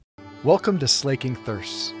Welcome to Slaking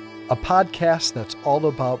Thirsts, a podcast that's all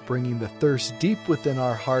about bringing the thirst deep within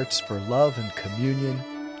our hearts for love and communion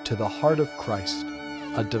to the heart of Christ,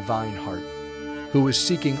 a divine heart, who is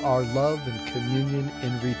seeking our love and communion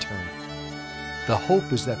in return. The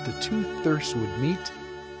hope is that the two thirsts would meet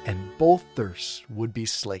and both thirsts would be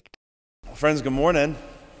slaked. Friends, good morning.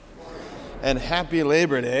 And happy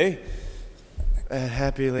Labor Day. And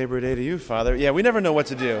happy Labor Day to you, Father. Yeah, we never know what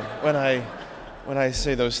to do when I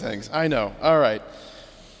say those things. I know. All right.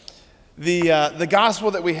 The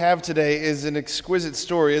gospel that we have today is an exquisite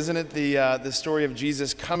story, isn't it? The story of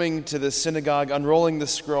Jesus coming to the synagogue, unrolling the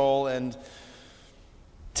scroll, and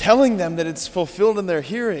telling them that it's fulfilled in their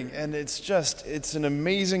hearing. And it's an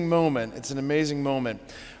amazing moment. It's an amazing moment.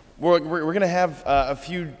 We're going to have a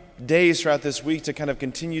few days throughout this week to kind of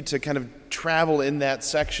continue to kind of travel in that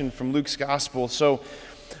section from Luke's gospel. So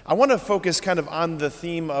I want to focus kind of on the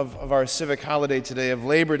theme of our civic holiday today, of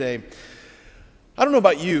Labor Day. I don't know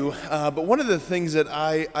about you, but one of the things that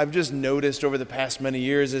I've just noticed over the past many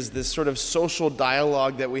years is this sort of social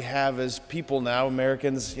dialogue that we have as people now,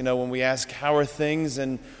 Americans, when we ask, how are things?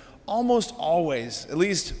 And almost always, at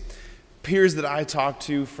least peers that I talk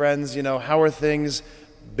to, friends, how are things?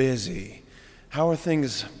 Busy. How are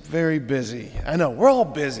things? Very busy. I know, we're all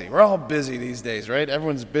busy. We're all busy these days, right?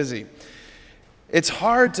 Everyone's busy. It's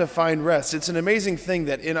hard to find rest. It's an amazing thing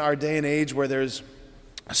that in our day and age where there's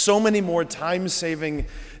so many more time-saving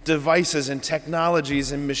devices and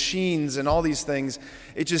technologies and machines and all these things,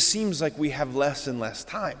 it just seems like we have less and less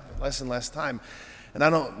time. And I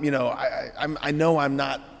don't, I know I'm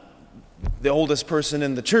not the oldest person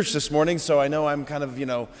in the church this morning, so I know I'm kind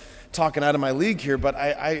of, talking out of my league here, but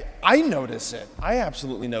I notice it. I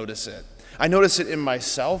absolutely notice it. I notice it in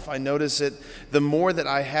myself. I notice it the more that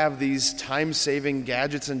I have these time-saving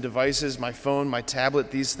gadgets and devices, my phone, my tablet,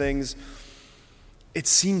 these things, it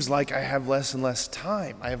seems like I have less and less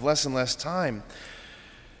time.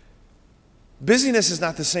 Busyness is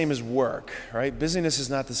not the same as work, right? Busyness is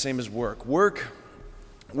not the same as work. Work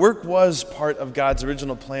was part of God's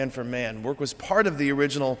original plan for man. Work was part of the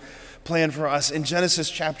original plan for us in Genesis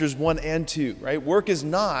chapters 1 and 2, right? Work is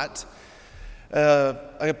not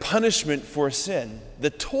a punishment for sin. The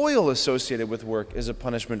toil associated with work is a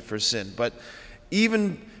punishment for sin. But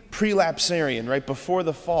even pre-lapsarian, right, before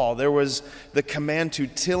the fall, there was the command to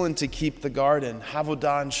till and to keep the garden,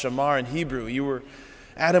 havodah and shamar in Hebrew.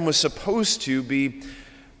 Adam was supposed to be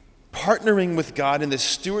partnering with God in the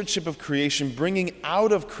stewardship of creation, bringing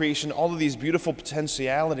out of creation all of these beautiful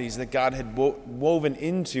potentialities that God had woven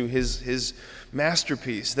into his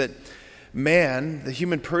masterpiece, that man, the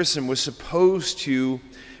human person, was supposed to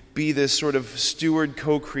be this sort of steward,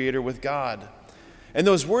 co-creator with God. And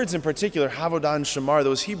those words in particular, havodah and shamar,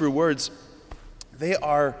 those Hebrew words,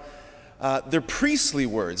 they're priestly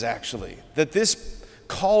words, actually. That this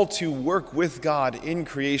call to work with God in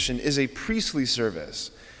creation is a priestly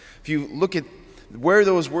service. If you look at where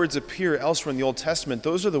those words appear elsewhere in the Old Testament,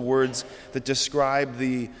 those are the words that describe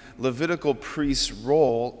the Levitical priest's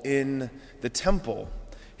role in the temple.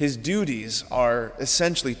 His duties are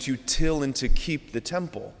essentially to till and to keep the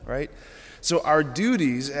temple, right? So our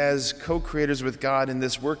duties as co-creators with God in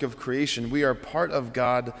this work of creation, we are part of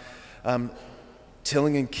God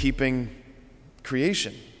tilling and keeping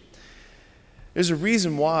creation. There's a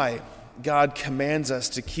reason why God commands us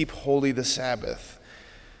to keep holy the Sabbath,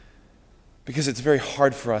 because it's very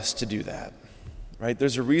hard for us to do that, right?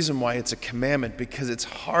 There's a reason why it's a commandment, because it's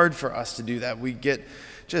hard for us to do that. We get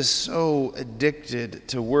just so addicted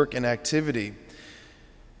to work and activity.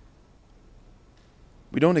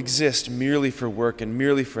 We don't exist merely for work and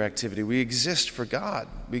merely for activity. We exist for God.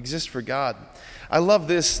 I love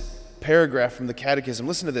this paragraph from the Catechism.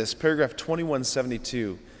 Listen to this, paragraph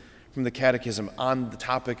 2172 from the Catechism on the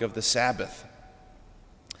topic of the Sabbath.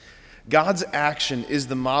 God's action is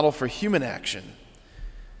the model for human action.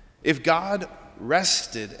 If God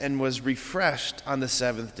rested and was refreshed on the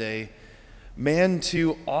seventh day, man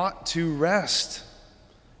too ought to rest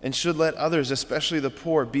and should let others, especially the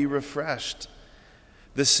poor, be refreshed.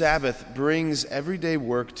 The Sabbath brings everyday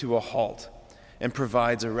work to a halt and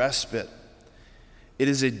provides a respite. It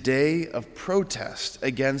is a day of protest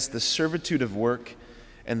against the servitude of work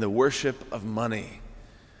and the worship of money.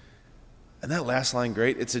 And that last line,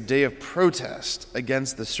 great. It's a day of protest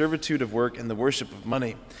against the servitude of work and the worship of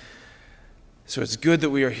money. So it's good that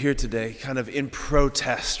we are here today, kind of in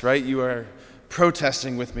protest, right? You are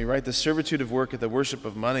protesting with me, right? The servitude of work and the worship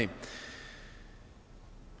of money.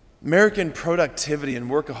 American productivity and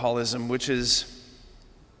workaholism, which has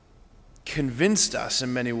convinced us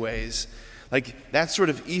in many ways, like that sort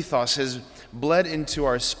of ethos has bled into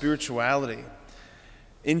our spirituality.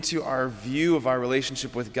 into our view of our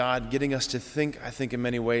relationship with God, getting us to think, I think in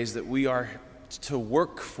many ways, that we are to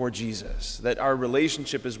work for Jesus, that our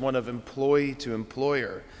relationship is one of employee to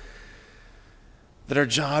employer, that our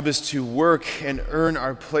job is to work and earn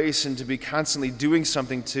our place and to be constantly doing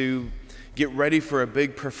something to get ready for a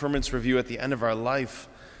big performance review at the end of our life.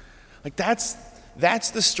 Like that's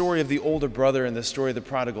the story of the older brother and the story of the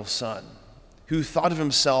prodigal son, who thought of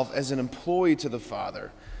himself as an employee to the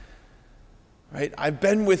father. Right? I've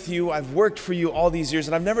been with you, I've worked for you all these years,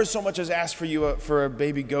 and I've never so much as asked for you for a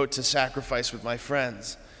baby goat to sacrifice with my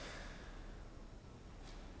friends.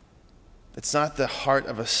 It's not the heart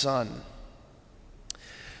of a son.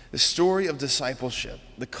 The story of discipleship,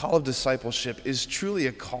 the call of discipleship, is truly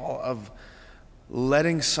a call of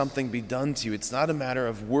letting something be done to you. It's not a matter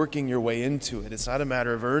of working your way into it. It's not a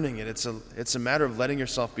matter of earning it. It's a matter of letting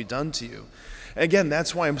yourself be done to you. Again,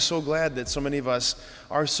 that's why I'm so glad that so many of us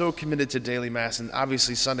are so committed to daily Mass and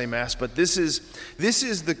obviously Sunday Mass, but this is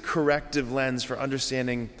the corrective lens for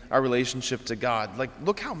understanding our relationship to God. Like,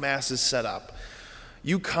 look how Mass is set up.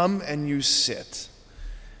 You come and you sit,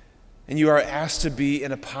 and you are asked to be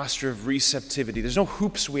in a posture of receptivity. There's no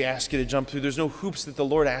hoops we ask you to jump through. There's no hoops that the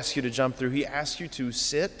Lord asks you to jump through. He asks you to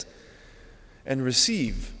sit and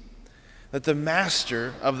receive. That the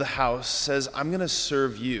master of the house says, I'm going to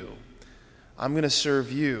serve you. I'm going to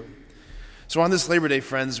serve you. So on this Labor Day,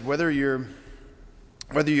 friends, whether you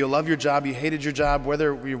love your job, you hated your job,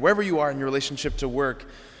 wherever you are in your relationship to work,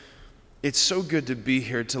 it's so good to be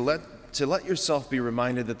here to let yourself be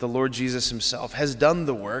reminded that the Lord Jesus himself has done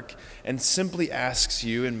the work and simply asks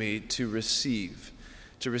you and me to receive,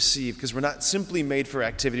 because we're not simply made for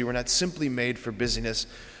activity, we're not simply made for busyness,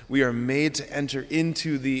 we are made to enter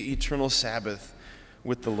into the eternal Sabbath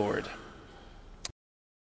with the Lord.